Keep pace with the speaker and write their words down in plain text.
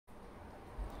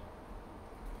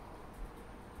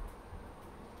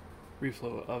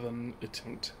Reflow oven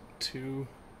attempt 2,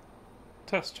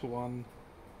 test 1,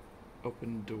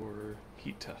 open door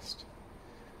heat test.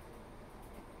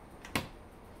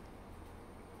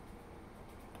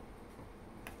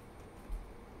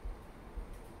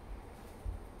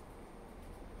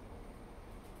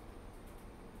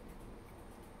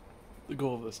 The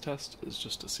goal of this test is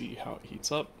just to see how it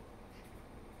heats up,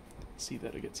 see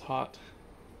that it gets hot,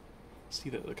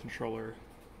 see that the controller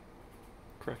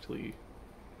correctly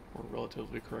or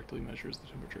relatively correctly measures the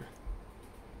temperature,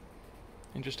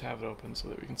 and just have it open so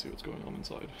that we can see what's going on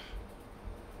inside.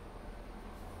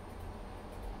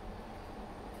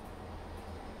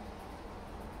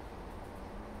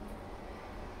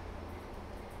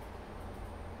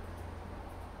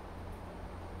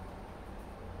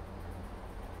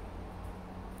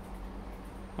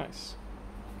 Nice.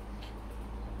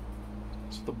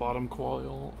 So the bottom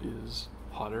coil is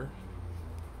hotter.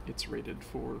 It's rated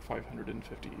for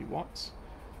 550 watts.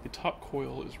 The top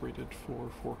coil is rated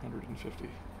for 450.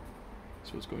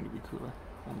 So it's going to be cooler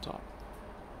on top.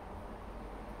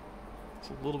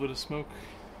 It's a little bit of smoke.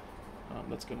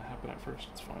 That's going to happen at first.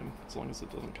 It's fine, as long as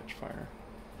it doesn't catch fire.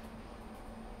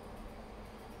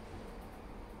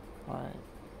 Alright.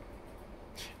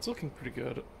 It's looking pretty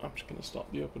good. I'm just going to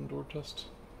stop the open door test.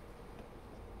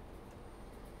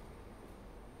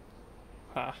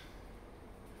 Ha.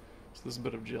 So there's a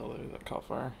bit of gel there that caught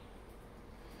fire.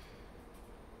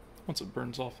 Once it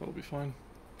burns off, that'll be fine.